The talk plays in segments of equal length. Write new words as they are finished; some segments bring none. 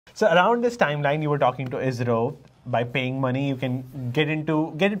So around this timeline, you were talking to ISRO. By paying money, you can get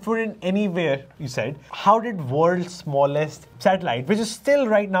it put in anywhere, you said. How did world's smallest satellite, which is still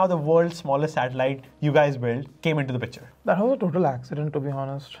right now the world's smallest satellite you guys built, came into the picture? That was a total accident, to be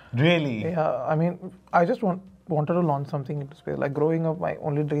honest. Really? Yeah, I mean, I just wanted to launch something into space. Like growing up, my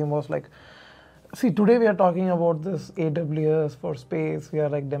only dream was like, see, today we are talking about this AWS for space. We are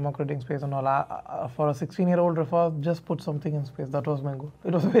like democratizing space and all. For a 16-year-old, Rafa, just put something in space. That was my goal.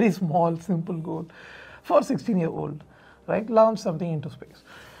 It was a very small, simple goal for a 16-year-old, right? Launch something into space.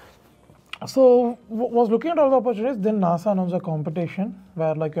 So was looking at all the opportunities. Then NASA announced a competition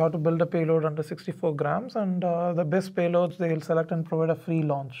where like you have to build a payload under 64 grams, and the best payloads they'll select and provide a free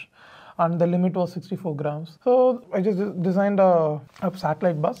launch. And the limit was 64 grams. So I just designed a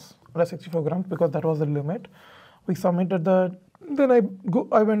satellite bus under 64 grams because that was the limit. We submitted that. Then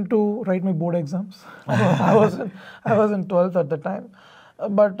I went to write my board exams. I was in 12th at the time.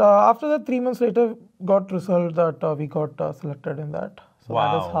 But after that, 3 months later, got result that we got selected in that. So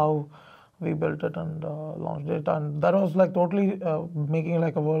Wow. That is how we built it and launched it. And that was like totally making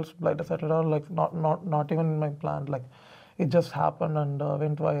like a world's brightest satellite. Like not even in my plan. Like it just happened and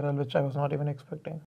went viral, which I was not even expecting.